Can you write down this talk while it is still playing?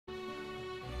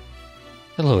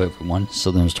Hello everyone,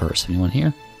 Southern Star 71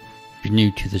 here. If you're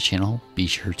new to the channel, be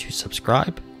sure to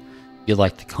subscribe. If you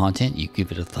like the content, you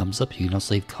give it a thumbs up. You can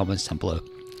also leave comments down below.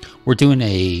 We're doing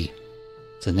a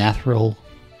Zenarthiil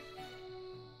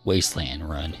Wasteland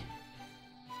run.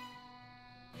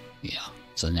 Yeah,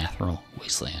 Zenarthiil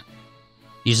Wasteland.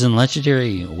 Using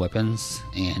legendary weapons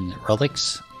and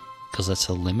relics, because that's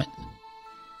a limit.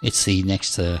 It's the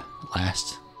next to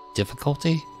last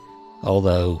difficulty,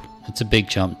 although it's a big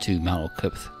jump to Mount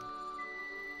Okuph.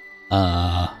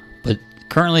 But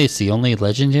currently it's the only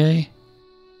legendary.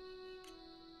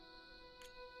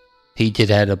 He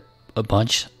did add a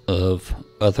bunch of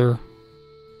other,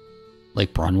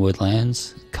 like Bronwood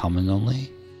Lands, Common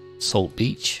Only, Salt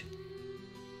Beach,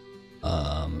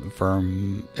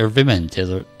 Vermin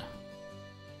Desert.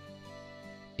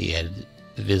 He added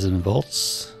Vision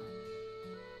Vaults,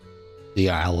 the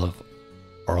Isle of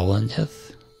Arlandeth,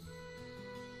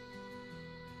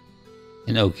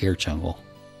 and Oak Air Jungle.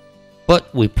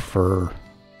 But we prefer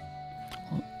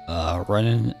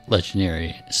running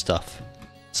legendary stuff.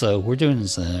 So we're doing the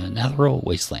Zenarthiil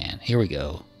Wasteland. Here we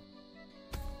go.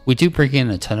 We do bring in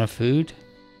a ton of food.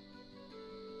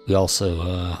 We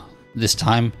also, this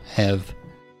time, have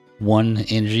one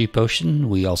energy potion.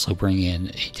 We also bring in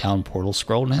a town portal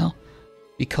scroll now.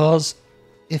 Because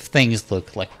if things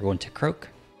look like we're going to croak,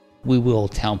 we will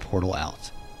town portal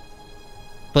out.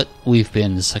 But we've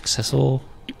been successful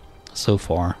so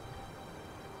far.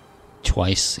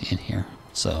 Twice in here.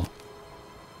 So,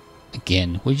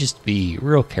 again, we just be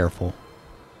real careful.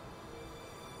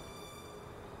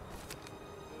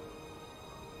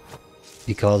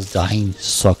 Because dying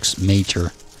sucks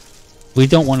major. We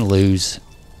don't want to lose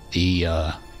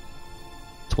the,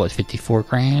 it's what, 54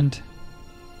 grand?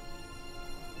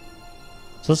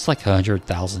 So it's like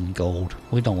 100,000 gold.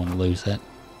 We don't want to lose that.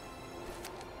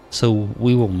 So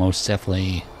we will most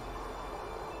definitely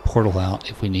portal out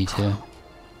if we need to.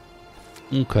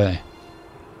 Okay.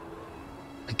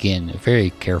 Again,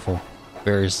 very careful.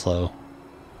 Very slow.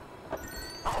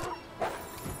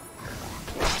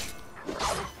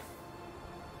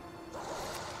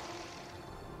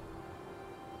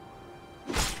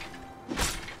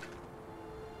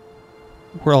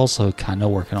 We're also kind of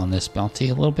working on this bounty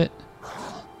a little bit.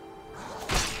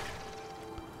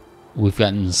 We've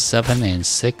gotten 7 and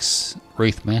 6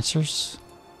 Wraithmancers.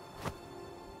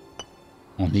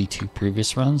 On the 2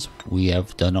 previous runs, we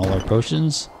have done all our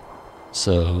potions.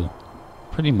 So,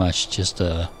 pretty much just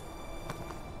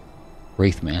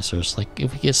Wraithmancers. Like,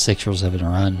 if we get 6 or 7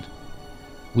 run,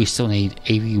 we still need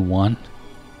 81.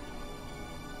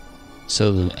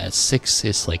 So, at 6,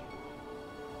 it's like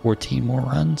 14 more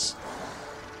runs.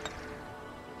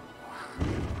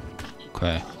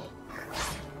 Okay.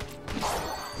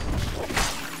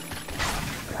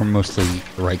 We're mostly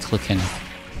right-clicking.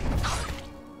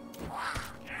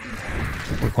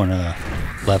 We're going to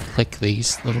left-click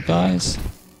these little guys,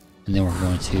 and then we're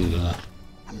going to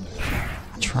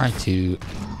try to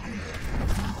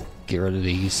get rid of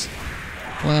these.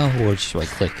 Well, we'll just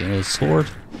right-click with a sword,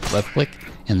 left-click,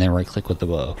 and then right-click with the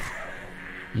bow.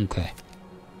 Okay.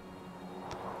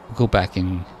 We'll go back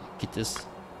and get this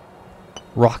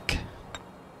rock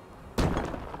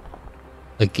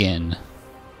again.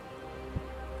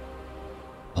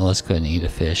 Well, let's go ahead and eat a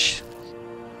fish.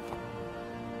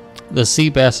 The sea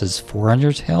bass is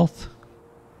 400 health.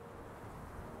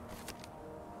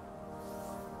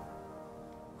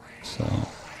 So.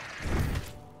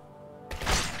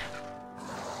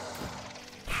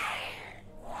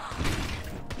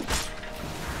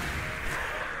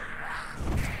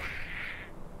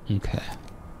 Okay.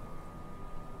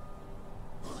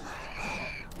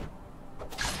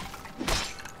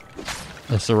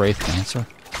 That's a Wraithmancer.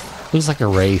 Looks like a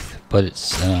wraith, but it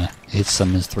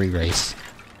summons 3 wraiths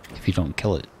if you don't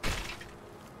kill it.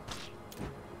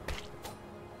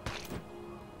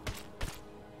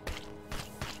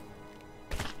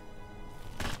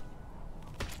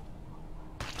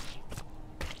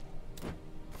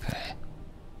 Okay.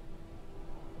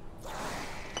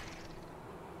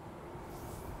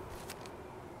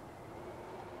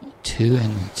 Two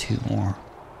and 2 more.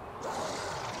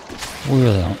 We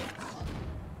really don't.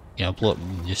 Yeah, blow up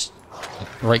and just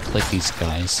right click these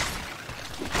guys.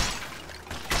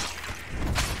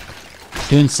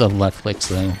 Doing some left clicks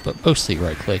though, but mostly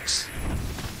right clicks.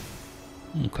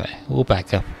 Okay, we'll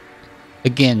back up.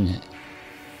 Again,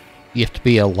 you have to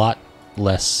be a lot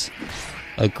less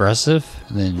aggressive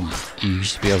than you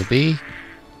used to be able to be.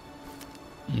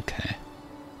 Okay.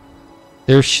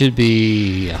 There should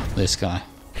be, yeah, this guy.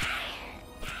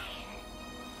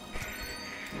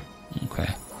 Okay.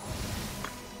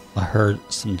 I heard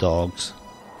some dogs.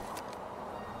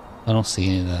 I don't see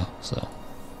any though, so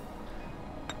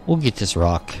we'll get this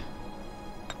rock.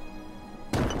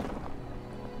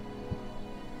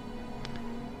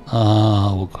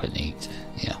 We'll go ahead and eat.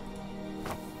 Yeah.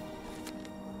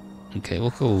 Okay,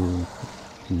 we'll go.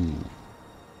 Ooh.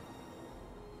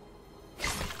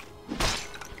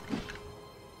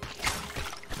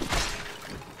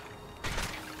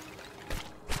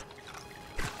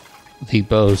 The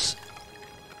bows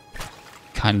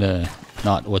kinda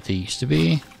not what they used to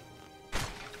be.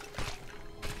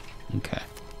 Okay.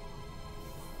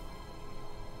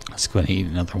 Let's go ahead and eat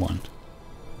another one.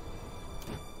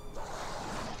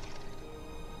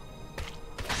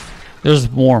 There's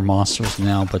more monsters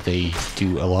now, but they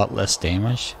do a lot less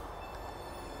damage.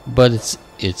 But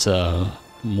it's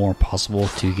more possible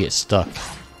to get stuck.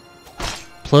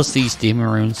 Plus these demon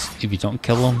runes, if you don't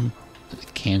kill them,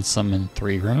 can summon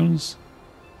 3 runes.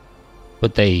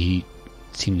 But they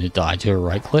seem to die to a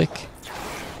right click.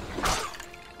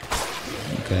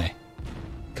 Okay.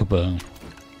 Kaboom.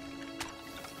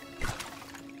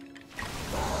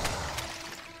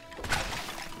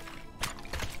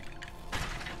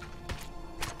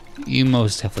 You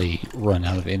most definitely run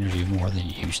out of energy more than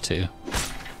you used to.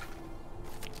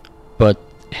 But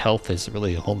health is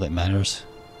really all that matters.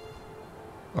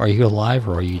 Are you alive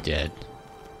or are you dead?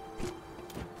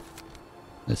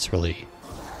 That's really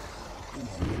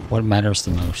what matters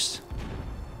the most.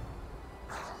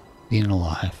 Being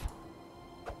alive.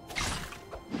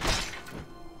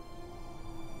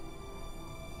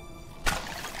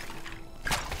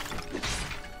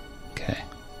 Okay.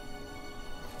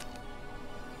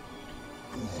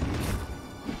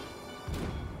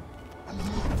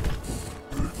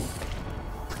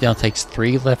 Now it takes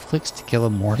 3 left clicks to kill a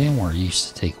Mordian, where it used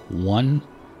to take 1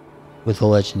 with a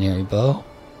legendary bow.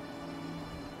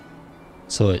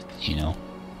 So it, you know,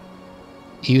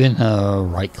 even a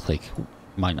right click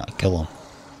might not kill him.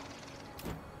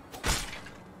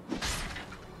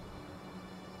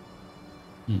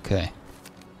 Okay.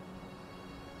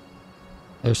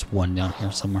 There's one down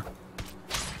here somewhere.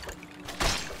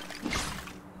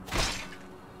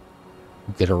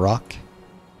 We'll get a rock.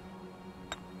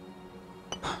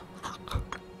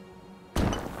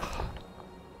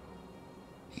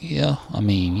 Yeah, I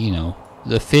mean, you know,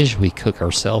 the fish we cook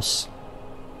ourselves.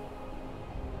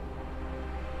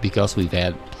 Because we've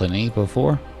had plenty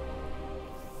before.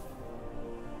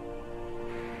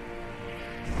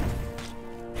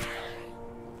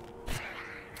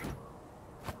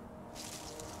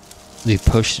 The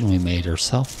potion we made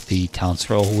ourselves, the town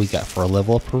scroll we got for a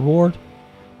level up reward.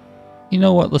 You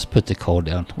know what, let's put the coal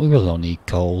down. We really don't need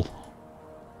coal.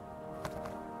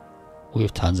 We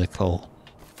have tons of coal.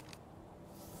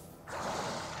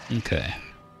 Okay.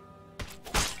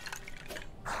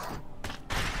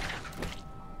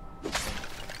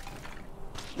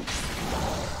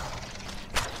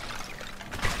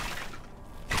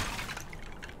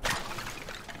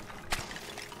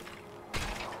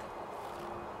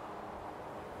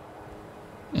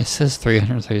 It says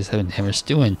 337 damage,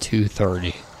 doing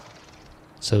 230.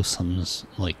 So something's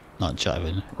like not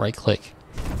jiving. Right click.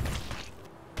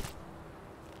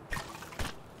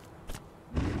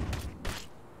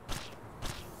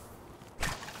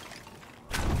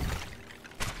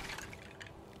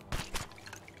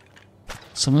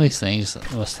 Some of these things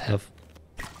must have,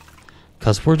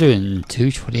 because we're doing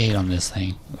 228 on this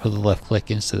thing with the left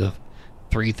click instead of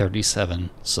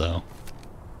 337. So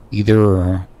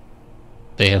either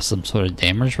they have some sort of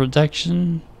damage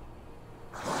reduction,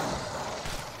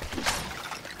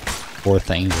 or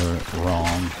things are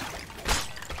wrong.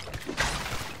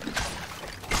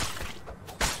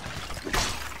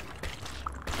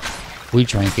 We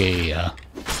drank a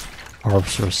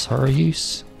Arbor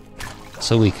use,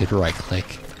 so we could right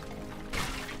click.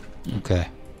 Okay.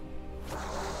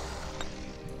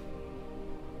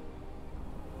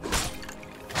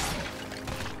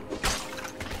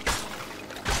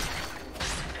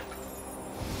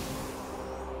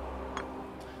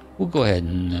 We'll go ahead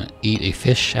and eat a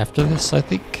fish after this, I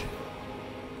think.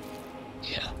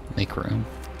 Yeah, make room.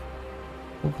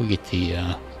 We'll go get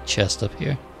the chest up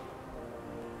here.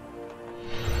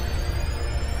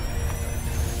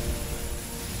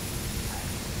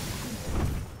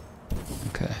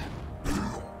 Okay.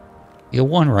 Yeah,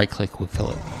 one right click will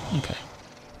kill it. Okay.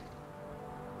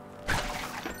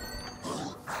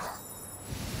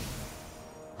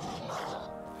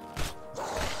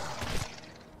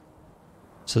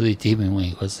 So the demon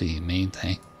wing was the main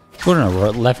thing. We're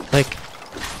gonna left click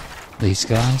these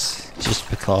guys just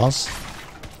because.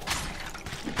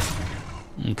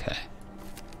 Okay.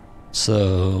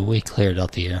 So we cleared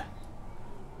out the area.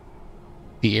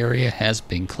 The area has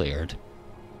been cleared.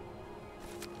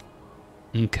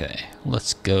 Okay,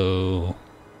 let's go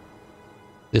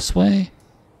this way.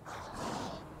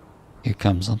 Here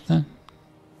comes something.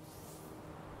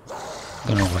 I'm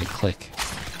gonna right click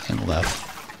and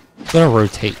left. I'm gonna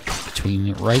rotate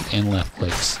between right and left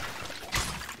clicks.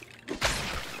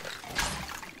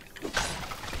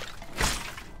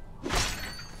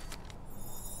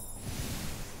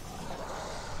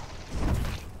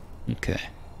 Okay.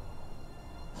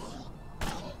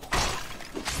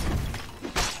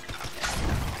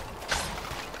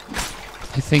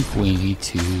 I think we need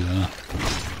to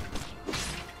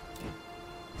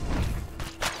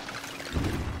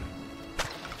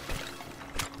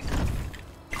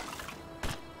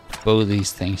bow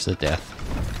these things to death.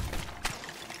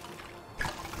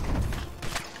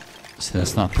 So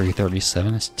that's not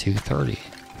 337, it's 230.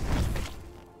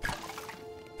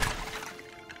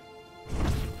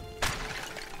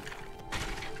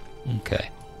 Okay,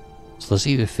 so let's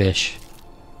eat a fish.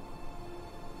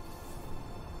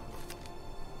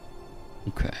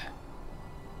 Okay.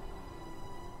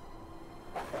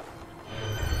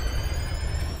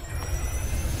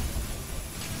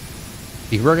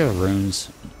 The regular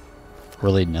runes,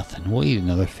 really nothing. We'll eat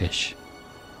another fish.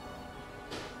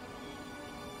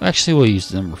 Actually, we'll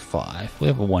use number 5. We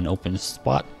have a 1 open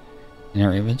spot in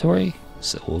our inventory,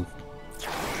 so we'll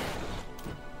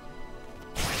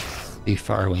be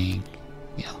firewing.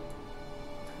 Yeah.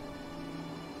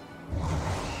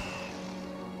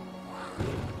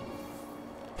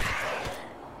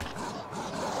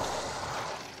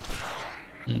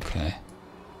 Okay.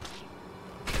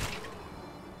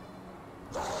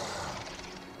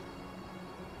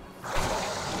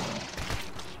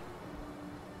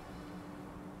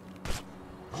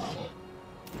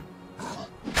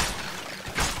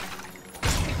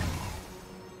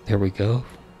 There we go.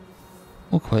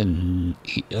 We'll go ahead and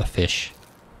eat a fish.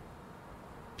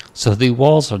 So the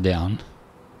walls are down.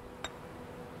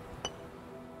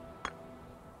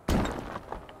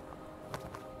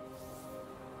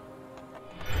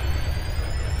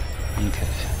 Okay.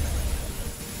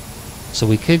 So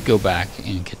we could go back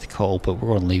and get the coal, but we're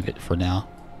going to leave it for now.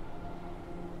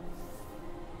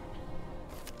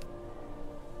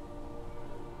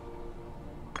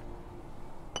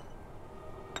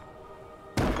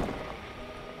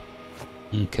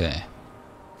 Okay.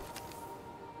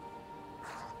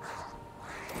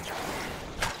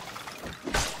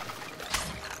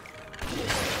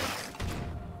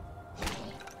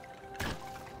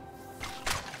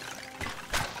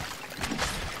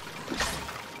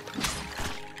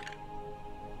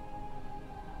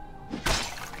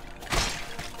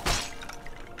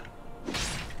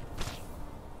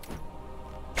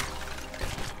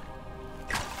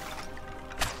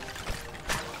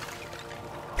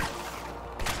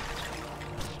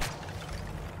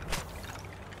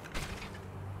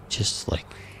 Just like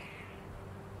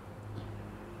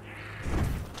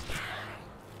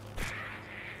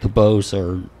the bows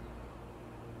are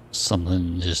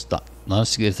something just not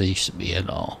as good as they used to be at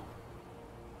all.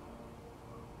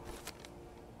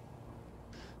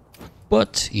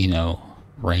 But, you know,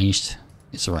 ranged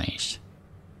is ranged.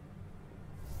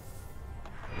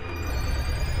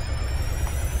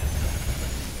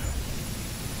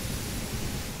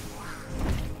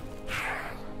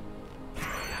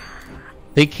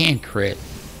 They can crit,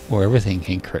 or everything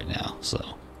can crit now, so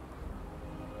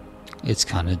it's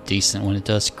kind of decent when it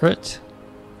does crit.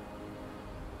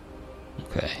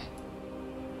 Okay.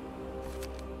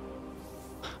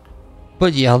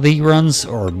 But yeah, the runs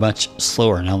are much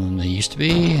slower now than they used to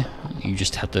be. You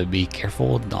just have to be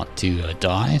careful not to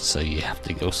die, so you have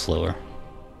to go slower.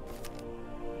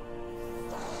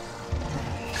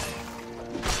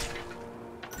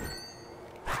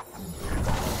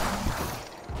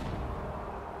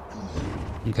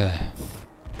 Okay.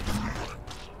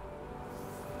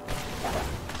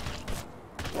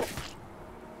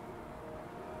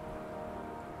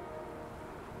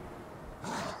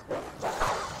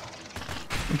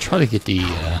 We'll try to get the,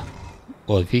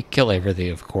 well, if you kill everything,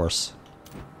 of course,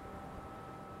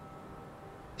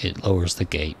 it lowers the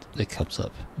gate that comes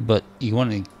up. But you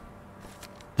want to,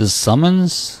 the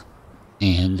summons,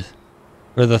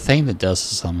 or the thing that does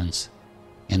the summons,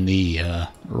 and the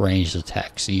ranged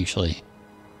attacks usually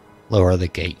lower the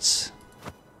gates.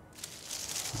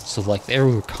 So like there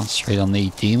we concentrate on the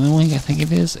demon wing, I think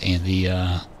it is, and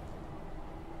the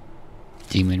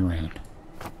demon rune.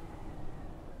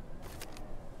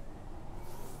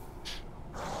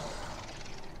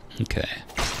 Okay.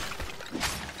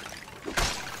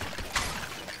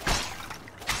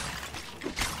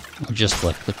 I'll just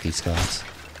left click these guys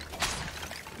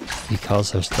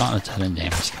because there's not a ton of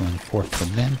damage coming forth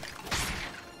from them.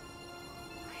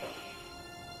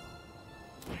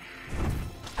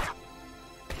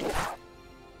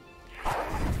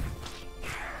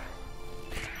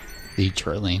 the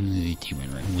Trailing the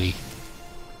Demon Ring. We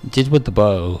did with the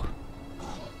bow.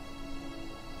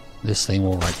 This thing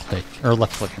will right click, or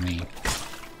left click, I mean.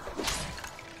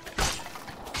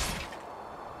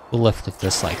 We'll left click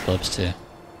the Cyclops too.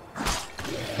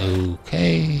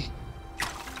 Okay.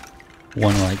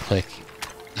 One right click,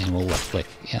 and we'll left click.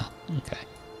 Yeah, okay.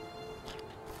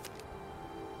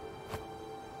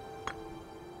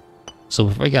 So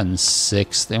if I gotten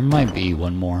 6, there might be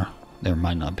one more. There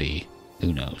might not be.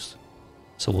 Who knows?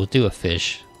 So we'll do a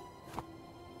fish.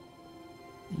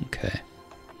 Okay.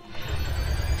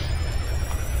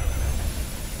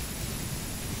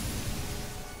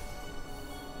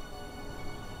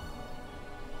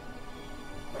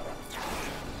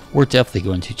 We're definitely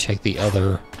going to check the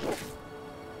other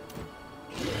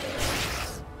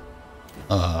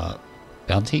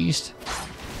bounties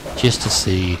just to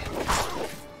see.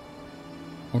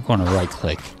 We're going to right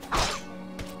click.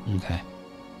 Okay.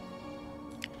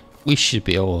 We should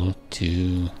be able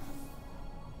to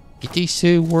get these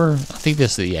two. I think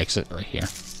this is the exit right here.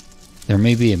 There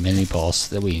may be a mini boss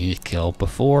that we need to kill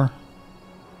before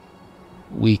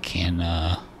we can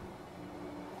yeah,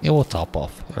 we'll top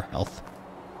off our health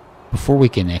before we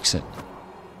can exit.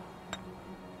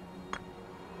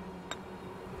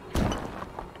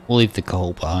 We'll leave the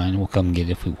coal behind. We'll come get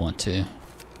it if we want to.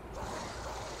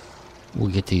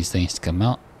 We'll get these things to come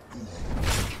out.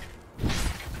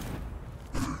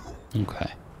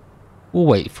 Okay. We'll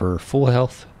wait for full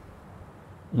health.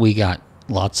 We got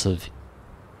lots of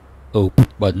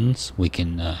buttons. We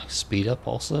can speed up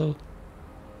also.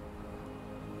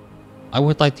 I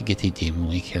would like to get the Demon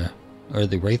Week here. Or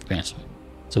the Wraith Management.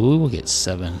 So we will get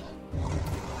 7.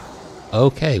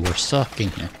 Okay, we're stuck in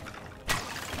here.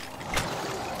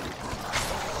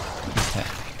 Okay.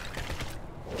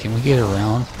 Can we get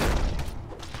around?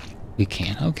 We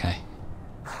can, okay.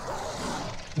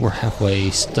 We're halfway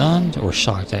stunned or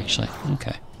shocked, actually.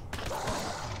 Okay.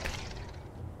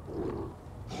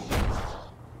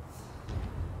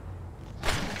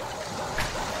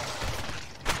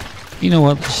 You know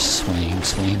what? Let's just swing,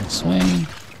 swing, swing.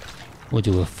 We'll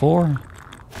do a 4.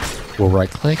 We'll right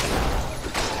click.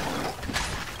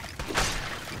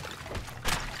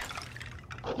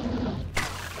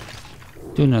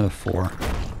 Do another 4.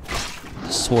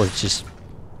 The sword just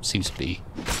seems to be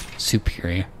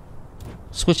superior.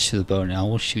 Switch to the bow now.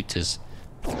 We'll shoot this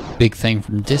big thing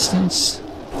from distance.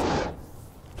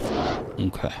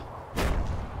 Okay.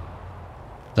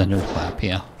 Thunderclap,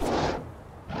 yeah.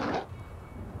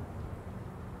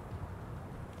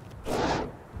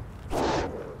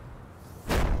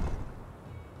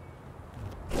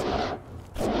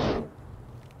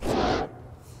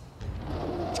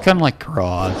 It's kind of like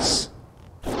Grods.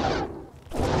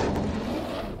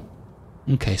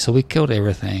 Okay, so we killed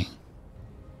everything,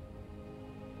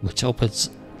 which opens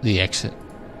the exit.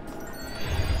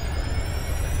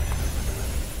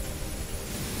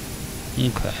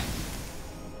 Okay.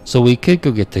 So we could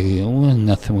go get the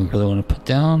nothing we really want to put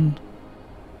down.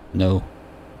 No.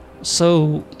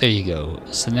 So there you go.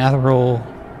 Zenarthiil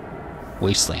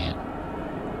Wasteland.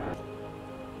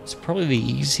 It's probably the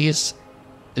easiest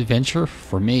adventure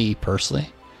for me personally.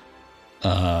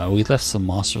 We left some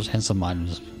monsters and some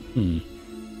items.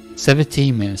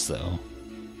 17 minutes though.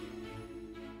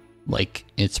 Like,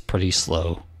 it's pretty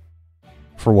slow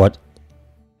for what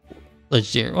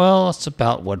legendary, well, it's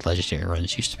about what legendary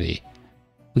runs used to be.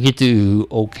 We could do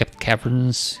old kept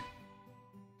caverns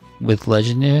with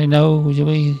legendary. No,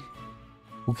 we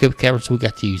old kept caverns. We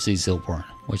got to use these Zilborn,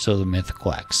 which are the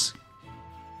mythical axe.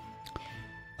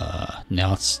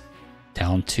 Now it's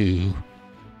down to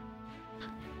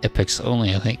epics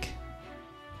only, I think.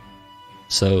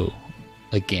 So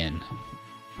again,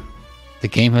 the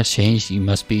game has changed. You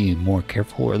must be more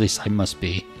careful, or at least I must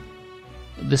be.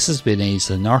 This has been a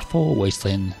Zenarthiil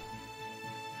Wasteland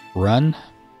run.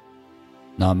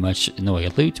 Not much in the way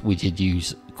of loot. We did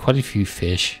use quite a few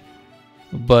fish,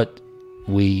 but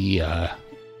we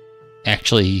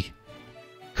actually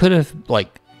could have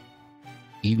like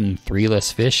eaten 3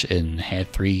 less fish and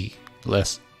had 3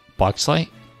 less bauxite.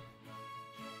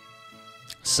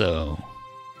 So,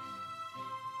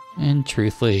 and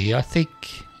truthfully, I think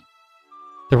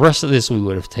the rest of this we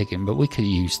would have taken, but we could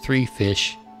use 3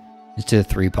 fish instead of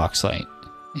 3 bauxite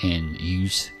and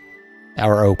use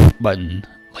our open button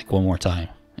like one more time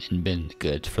and been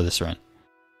good for this run.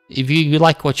 If you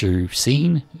like what you're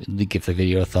seeing, give the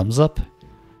video a thumbs up.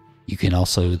 You can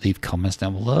also leave comments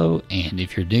down below, and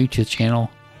if you're new to the channel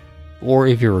or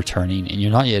if you're returning and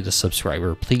you're not yet a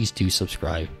subscriber, please do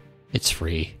subscribe. It's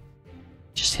free.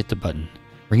 Just hit the button.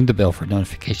 Ring the bell for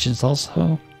notifications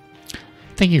also.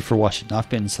 Thank you for watching. I've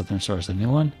been Southern Stars, the new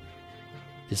one.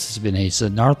 This has been a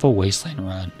Zenarthiil Wasteland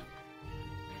run.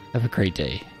 Have a great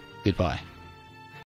day. Goodbye.